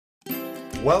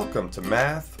Welcome to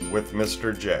Math with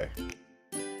Mr. J.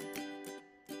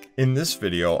 In this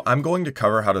video, I'm going to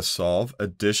cover how to solve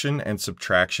addition and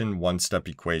subtraction one-step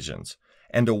equations.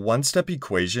 And a one-step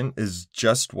equation is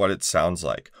just what it sounds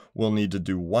like. We'll need to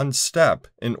do one step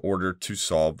in order to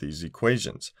solve these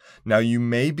equations. Now, you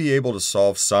may be able to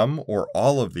solve some or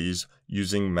all of these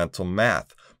using mental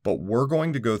math, but we're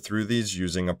going to go through these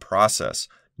using a process.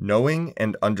 Knowing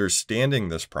and understanding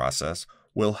this process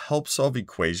will help solve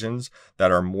equations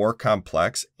that are more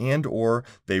complex and/or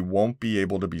they won't be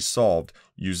able to be solved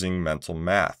using mental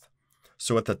math.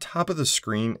 So at the top of the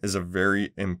screen is a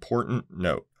very important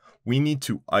note. We need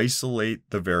to isolate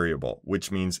the variable,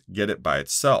 which means get it by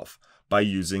itself, by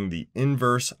using the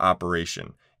inverse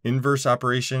operation. Inverse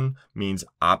operation means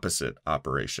opposite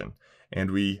operation.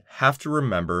 And we have to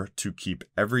remember to keep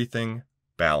everything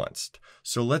balanced.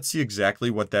 So let's see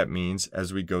exactly what that means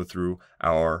as we go through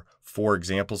our 4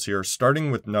 examples here,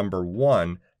 starting with number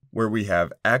 1, where we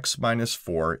have x minus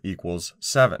 4 equals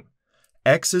 7.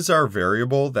 X is our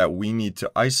variable that we need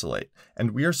to isolate,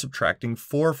 and we are subtracting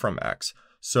 4 from x.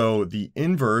 So the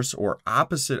inverse or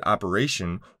opposite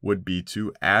operation would be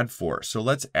to add 4. So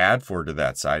let's add 4 to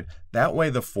that side. That way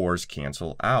the 4's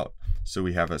cancel out. So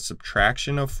we have a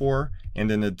subtraction of 4 and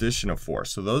an addition of 4.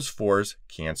 So those 4's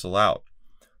cancel out.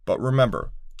 But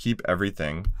remember, keep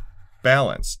everything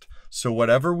balanced. So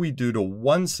whatever we do to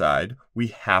one side, we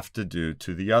have to do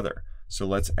to the other. So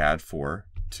let's add 4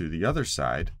 to the other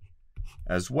side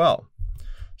as well.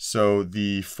 So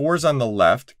the 4's on the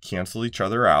left cancel each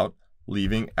other out,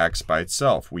 leaving x by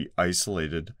itself. We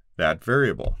isolated that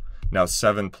variable. Now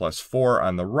 7 plus 4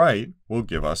 on the right will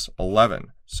give us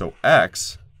 11. So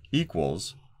x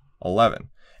equals 11.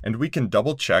 And we can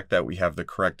double check that we have the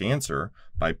correct answer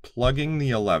by plugging the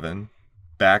 11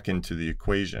 back into the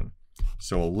equation.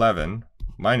 So 11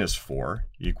 minus 4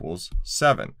 equals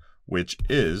 7, which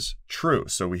is true.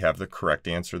 So we have the correct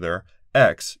answer there.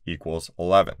 X equals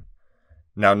 11.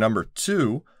 Now number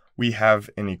 2, we have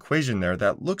an equation there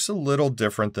that looks a little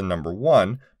different than number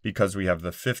 1 because we have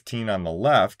the 15 on the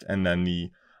left and then the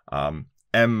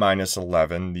m minus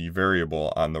 11, the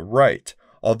variable, on the right.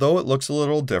 Although it looks a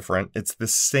little different, it's the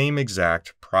same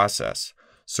exact process.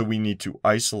 So we need to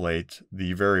isolate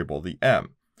the variable, the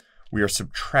m. We are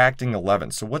subtracting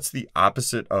 11. So what's the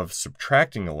opposite of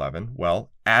subtracting 11?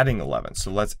 Well, adding 11.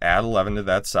 So let's add 11 to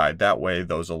that side. That way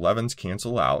those 11's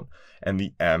cancel out and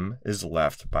the m is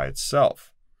left by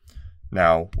itself.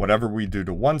 Now, whatever we do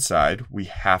to one side, we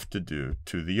have to do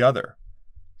to the other.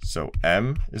 So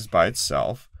m is by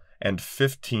itself, and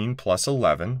 15 plus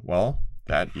 11, well,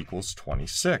 that equals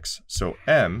 26. So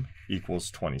m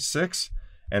equals 26,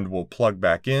 and we'll plug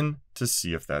back in to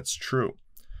see if that's true.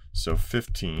 So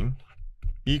 15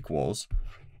 equals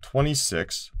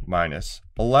 26 minus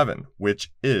 11,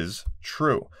 which is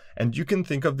true. And you can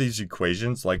think of these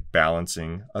equations like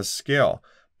balancing a scale.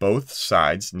 Both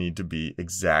sides need to be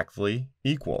exactly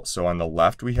equal. So on the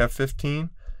left we have 15,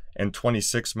 and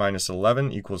 26 minus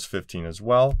 11 equals 15 as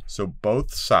well. So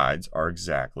both sides are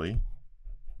exactly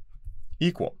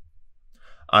equal.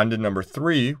 On to number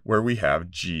 3, where we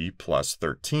have g plus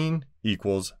 13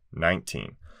 equals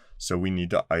 19. So we need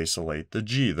to isolate the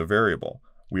g, the variable.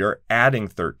 We are adding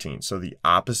 13. So the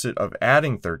opposite of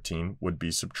adding 13 would be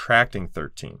subtracting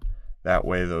 13. That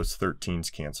way those 13's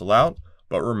cancel out.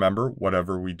 But remember,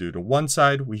 whatever we do to one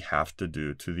side, we have to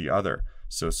do to the other.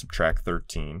 So subtract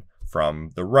 13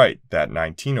 from the right, that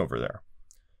 19 over there.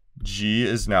 G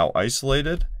is now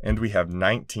isolated, and we have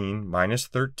 19 minus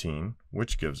 13,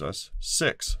 which gives us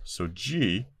 6. So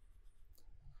G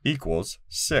equals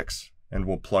 6, and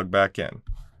we'll plug back in.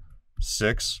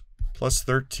 6 plus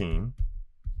 13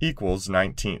 equals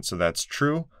 19. So that's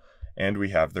true, and we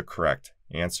have the correct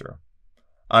answer.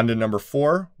 On to number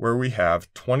 4, where we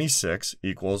have 26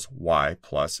 equals y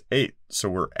plus 8. So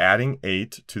we're adding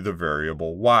 8 to the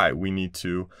variable y. We need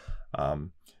to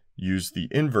use the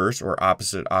inverse or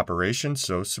opposite operation,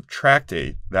 so subtract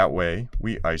 8. That way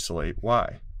we isolate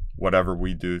y. Whatever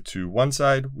we do to one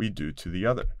side, we do to the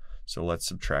other. So let's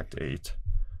subtract 8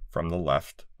 from the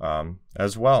left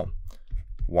as well.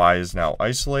 Y is now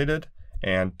isolated,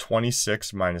 and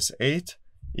 26 minus 8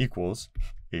 equals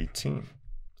 18.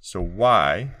 So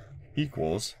y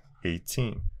equals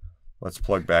 18. Let's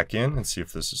plug back in and see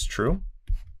if this is true.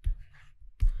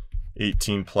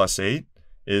 18 plus 8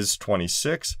 is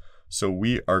 26. So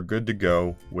we are good to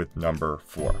go with number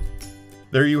 4.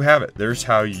 There you have it. There's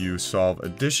how you solve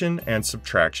addition and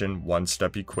subtraction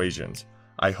one-step equations.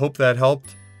 I hope that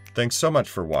helped. Thanks so much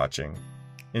for watching.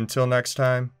 Until next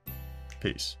time,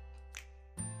 peace.